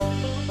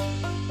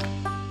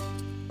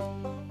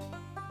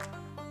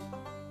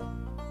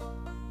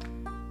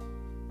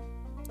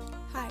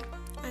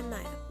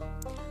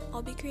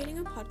I'll be creating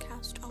a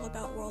podcast all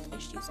about world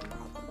issues and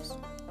problems.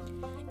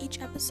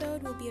 Each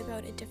episode will be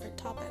about a different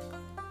topic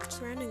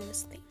surrounding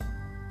this theme.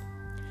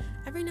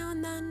 Every now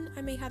and then,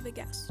 I may have a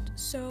guest,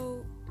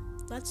 so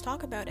let's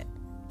talk about it.